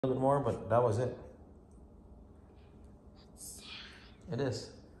little bit more, but that was it. It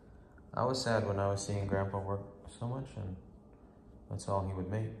is. I was sad when I was seeing Grandpa work so much, and that's all he would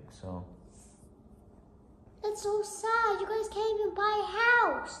make, so. That's so sad. You guys can't even buy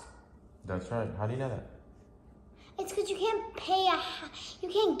a house. That's right. How do you know that? It's because you can't you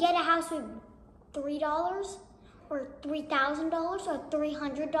can't get a house with $3 or $3,000 or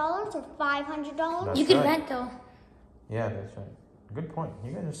 $300 or $500. You can rent though. Yeah, that's right. Good point.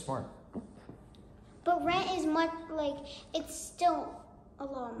 You guys are smart. But rent is it's still a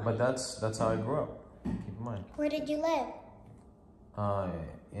lot of money. But that's how I grew up. Keep in mind. Where did you live?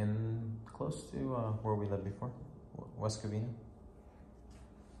 In close to where we lived before, West Covina.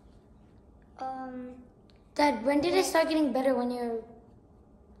 Dad, when did it start getting better? When did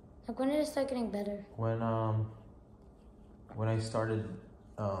it start getting better? When I started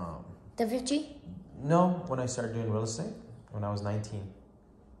Da Vinci? No, when I started doing real estate when I was 19.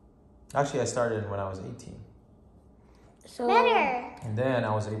 Actually, I started when I was 18. So Better. And then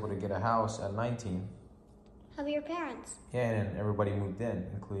I was able to get a house at 19. How about your parents? Yeah, and everybody moved in,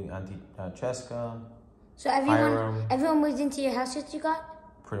 including Auntie Cheska. So everyone moved into your house that you got?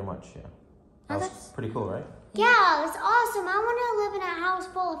 Pretty much, yeah. Oh, That's pretty cool, right? Yeah, it's awesome. I want to live in a house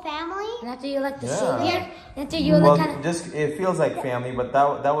full of family. And after you the Yeah. savior? After you Well, kind of... just it feels like family, but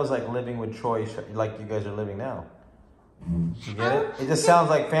that was like living with Troy, like you guys are living now. You get it? It just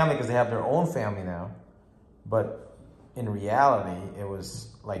sounds like family because they have their own family now, but in reality, it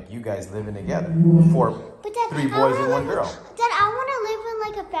was like you guys living together. But Dad, 3 boys and 1 girl. Dad, I want to live in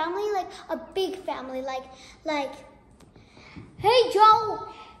like a family, like a big family, like, hey Joe,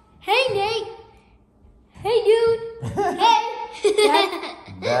 hey Nate, hey dude, hey.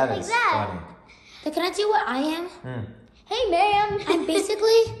 That is funny. So can I tell you what I am? Hey ma'am. I'm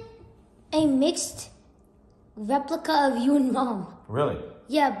basically a mixed replica of you and Mom. Really?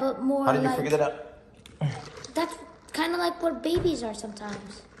 Yeah, but more How did you like... figure that out? That's kind of like what babies are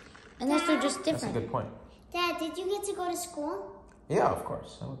sometimes. Unless they're just That's a different. good point. Dad, did you get to go to school? Yeah, of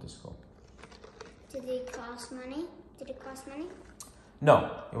course. I went to school. Did it cost money?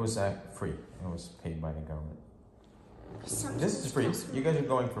 No, it was free. It was paid by the government. This is free. You guys are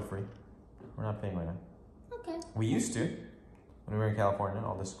going for free. We're not paying right now. Okay. We used to. When we were in California,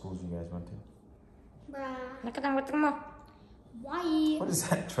 all the schools you guys went to. Bruh. Why? What is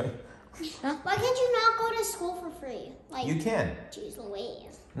that, Trey? Why can't you not go to school for free? Like, You can. Jeez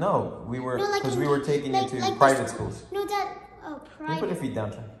Louise. No, we were, No, like because in- we were taking like- you to like private this- schools. No, Dad. Oh, Can you put your private. feet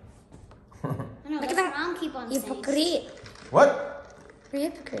down, Trey? I know, that's what Mom keep on saying. Hypocrite. What? You're a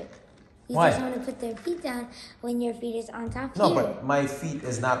hypocrite. You Why? just want to put their feet down when your feet is on top No, here. but my feet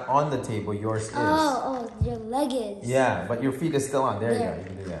is not on the table. Yours is. Oh, your leg is. Yeah, but your feet is still on. There you go. You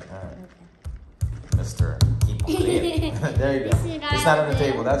can do that. All right. Mr. Hypocrite. There you go. It's not on the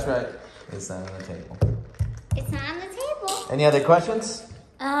table. That's right. It's not on the table. It's not on the table. Any other questions?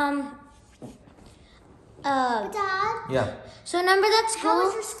 Dad, Yeah. So remember that how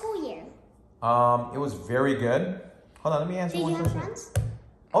was school? your school year? It was very good. Hold on, let me answer Did one you have question. friends?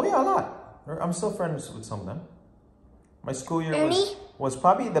 Oh yeah, a lot. I'm still friends with some of them. My school year Ernie? was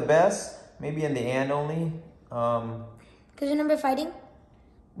probably the best. Maybe in the end only. Because remember fighting?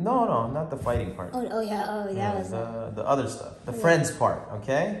 No, not the fighting part. Oh yeah, that was... the other stuff. The friends part,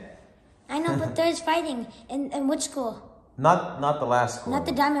 okay? I know, but there's fighting. In which school? Not the last school. Not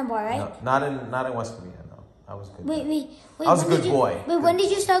the Diamond Bar, right? No, not in West Covina, no. I was good. Wait. I was a when good did you- boy. Wait, when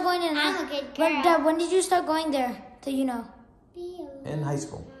did you start going in? I'm a good girl. When did you start going there? In high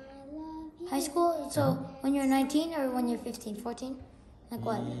school. High school? So when you're 19 or when you're 15, 14? Like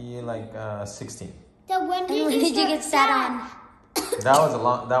what? Yeah, like 16. Dad, when And did when you did you get sat Dad, on?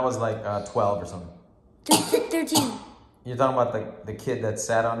 That was like 12 or something. 13. You're talking about the kid that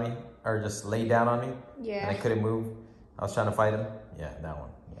sat on me or just laid down on me? Yeah. And I couldn't move. I was trying to fight him. Yeah, that one.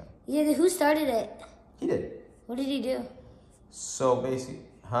 Yeah. Yeah, who started it? He did. What did he do? So basically,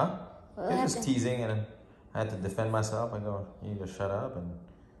 huh? What He was just happened? teasing and I had to defend myself. I go, you need to shut up and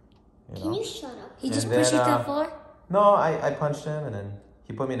Can you shut up? He just And pushed you then, to the floor? No, I punched him and then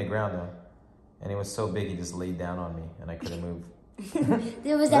he put me in the ground though. And he was so big he just laid down on me and I couldn't move.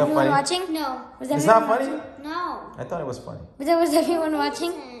 Was that everyone funny? watching? No. Was It's everyone not funny? watching? No. I thought it was funny. Was everyone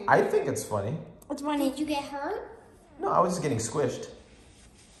watching? I think it's funny. What's funny? Did you get hurt? No, I was just getting squished.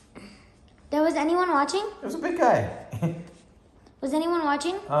 There was anyone watching? It was a big guy. Was anyone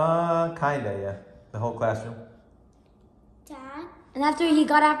watching? Kinda, yeah. The whole classroom. Dad? And after he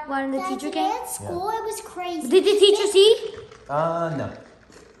got up when the Dad, teacher today came? at school, it was crazy. Did the teacher see? No.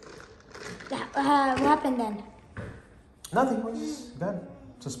 What happened then? Nothing. We just got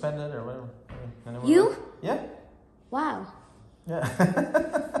suspended or whatever. And then You? Yeah. Wow.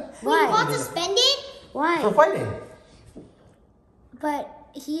 Yeah. got suspended? Why? for fighting. But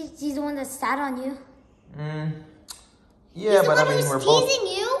he's the one that sat on you. Yeah, He's the but one I mean who we're was both teasing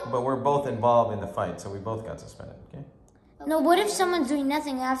you. but we're both involved in the fight, so we both got suspended. Okay. No, what if someone's doing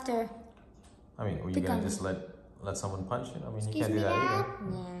nothing after? I mean, were you gonna just let someone punch you? I mean, you can't do me, that Dad?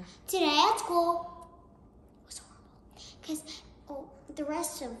 either. Yeah. Today at school was horrible because the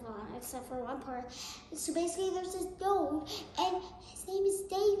rest of except for one part. So basically, there's this dude, and his name is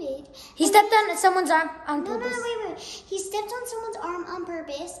David. He stepped on someone's arm on No, purpose. wait. He stepped on someone's arm on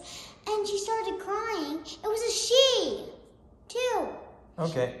purpose, and she started crying. It was a she, too.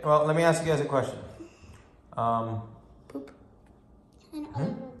 Okay. Well, let me ask you guys a question. Poop. And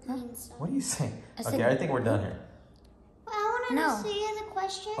other clean stuff. What are you saying? I said- Okay, I think we're done here. Well, I wanted No. to say the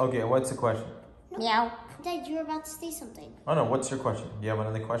question. Okay, what's the question? Meow. Dad, you were about to say something. Oh no, what's your question? Do you have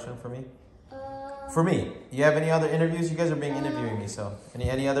another question for me? Uh, For me, you have any other interviews? You guys are being interviewing me, so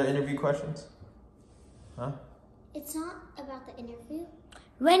any other interview questions? Huh? it's not about the interview.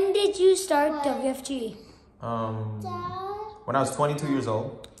 When did you start What? WFG? Dad, When I was 22 years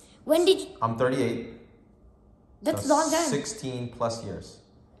old. When did you? I'm 38. That's so a long time. 16 plus years.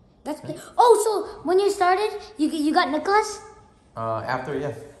 That's oh, so when you started, you got Nicholas? After,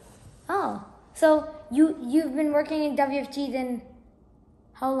 yeah. Oh, so you've been working in WFG then?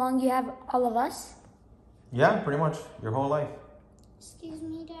 How long you have all of us? Yeah, pretty much your whole life. excuse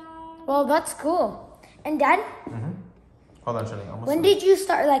me, Dad. Well, that's cool. And Dad, Hold on, Shirley. Almost when done. did you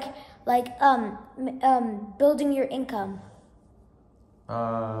start building your income?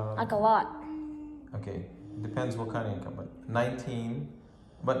 Like a lot. Okay, depends what kind of income, but 19.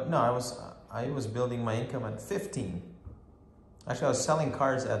 But no, I was building my income at 15. Actually, I was selling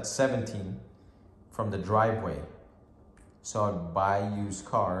cars at 17 from the driveway. So I'd buy used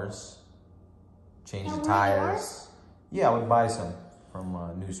cars, change Now, the were tires. yours? Yeah, I would buy some from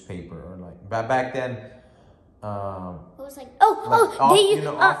a newspaper or like back then. It was like,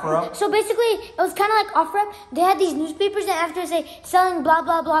 offer up. So basically, it was kind of like offer up. They had these newspapers, and after say selling blah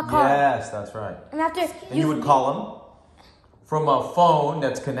blah blah car, Yes, that's right. and after And you would call them from a phone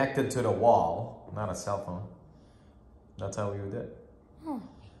that's connected to the wall, not a cell phone. That's how we would do it. Oh.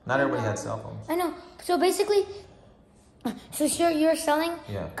 Not everybody had cell phones. I know. So basically, so sure you're selling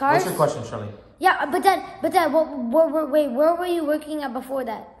Yeah. cars. What's your question, Shirley? Yeah, but then, where were you working at before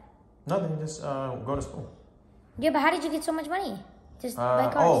that? Nothing. Just go to school. Yeah, but how did you get so much money? Just buy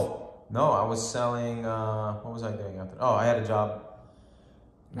cars. No, I was selling. What was I doing after? Oh, I had a job.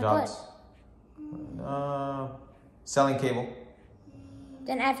 Like Jobs. Selling cable.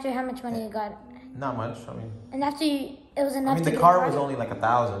 Then after, how much money you got? Not much. I mean, And after it was enough. the to get car a was only like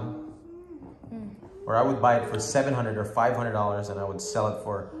 1,000. Or I would buy it for $700 or $500, and I would sell it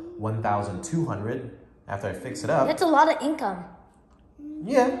for $1,200 after I fix it up. That's a lot of income.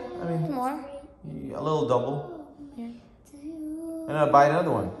 Yeah, I mean, More. a little double. And I'd buy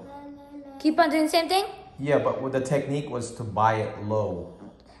another one. Keep on doing the same thing. Yeah, but the technique was to buy it low.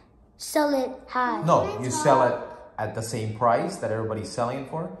 Sell it high. No, you sell it at the same price that everybody's selling it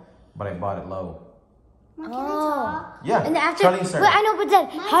for, but I bought it low. Oh. Yeah. And after, Charlene started. but I know, but then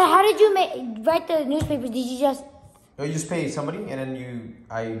how did you write the newspapers? Did you just You just pay somebody, and then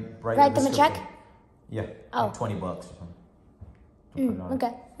I write them a check? Yeah. Oh. Like $20 or something. To put it on.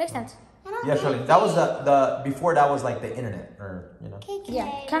 Okay, makes sense. Yeah, Charlene. That was the before that was like the internet, or Yeah,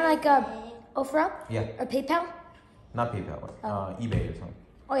 kind of like OfferUp Yeah. or PayPal. Not PayPal, but eBay or something.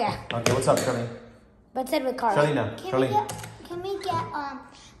 Oh yeah, Okay, what's up, Charlene? but said with cars. Charlene, now. Charlene. Can we get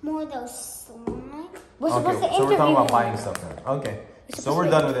more of those slime? We're supposed to Okay, so interview we're talking about him. buying stuff now. Okay. So we're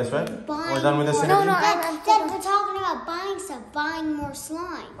done with this, right? Buying We're done with this more- interview? No, Dad, we're talking about buying stuff, buying more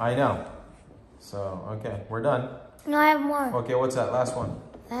slime. I know. So, okay, we're done. No, I have more. Okay, what's that last one?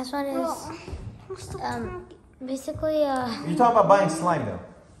 Last one is Well, we're still talking. basically You're talking about buying slime, though.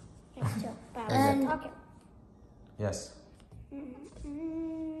 and Yes.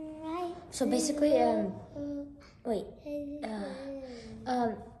 Right. so basically wait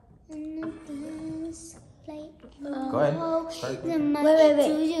Go ahead. Start.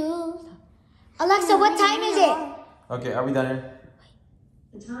 wait. Alexa, what time is it? Okay, are we done here?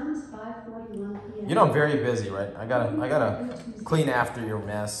 The time is 5:41 p.m. You know I'm very busy, right? I gotta clean after your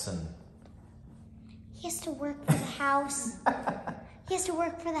mess and. He has to work for the house. He has to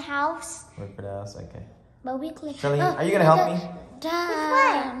work for the house. Work for the house, okay. But we clean. Charlene, are you gonna help me?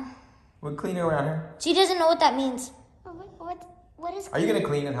 Damn. We're cleaning around here. She doesn't know what that means. What is Are you gonna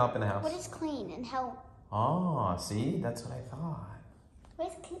clean and help in the house? what is clean and help? Oh, see, that's what I thought. What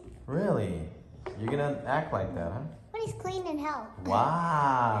is clean? Really? You're gonna act like that, huh? What is clean and help?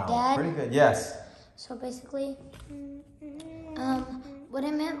 Wow. Dad? Pretty good. Yes. So basically, What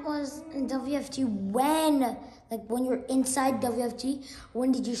I meant was in WFG, when you're inside WFG,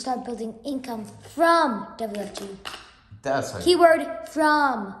 when did you start building income from WFG? That's a Keyword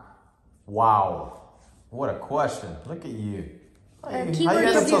from. wow. What a question. Look at you. How you keyword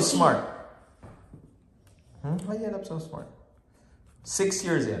end up so WFG. smart? How you end up so smart? 6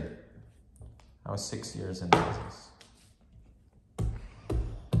 years in. I was 6 years in business.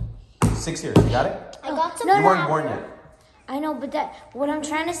 6 years. You got it? I got some. You weren't born yet. I know, but what I'm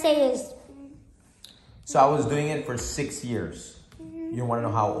trying to say is, So I was doing it for 6 years. You want to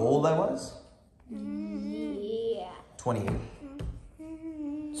know how old I was? Yeah. 28.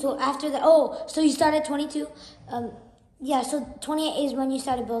 so after that, so you started 22. Yeah, so 28 is when you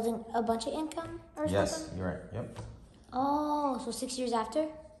started building a bunch of income or Yes, something? you're right. Yep. Oh, so 6 years after?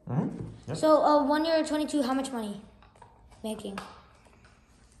 Yep. So 1 year or 22, how much money making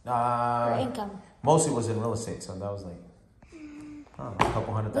or income? Mostly was in real estate, so that was like, I don't know, a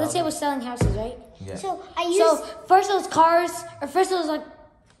couple hundred But let's say it thousand. was selling houses, right? Yeah. So I used. So first it was cars, or first it was like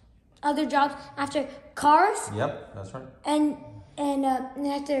other jobs. After cars, Yep, that's right. and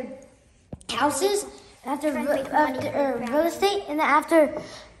after houses, and after Friends make money from real estate, and then after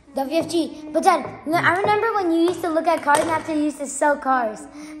WFG. But then I remember when you used to look at cars, and after you used to sell cars.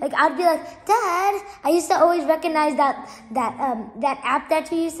 Like I'd be like, Dad, I used to always recognize that app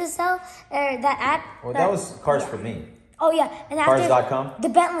that you used to sell, or that app. Well, that was cars for me. Oh yeah, and after Cars.com? the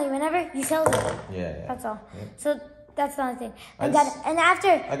Bentley, whenever you sell it. Yeah. That's all. Yeah. So that's the only thing. I And just- after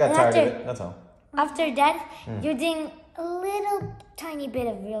I got tired of it, that's all. After that, you're doing a little tiny bit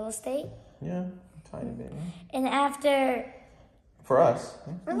of real estate, Yeah, tiny bit. Yeah. and after For us.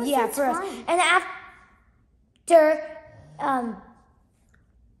 Yeah. for us, and after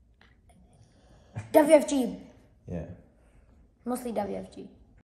WFG, Yeah. mostly WFG.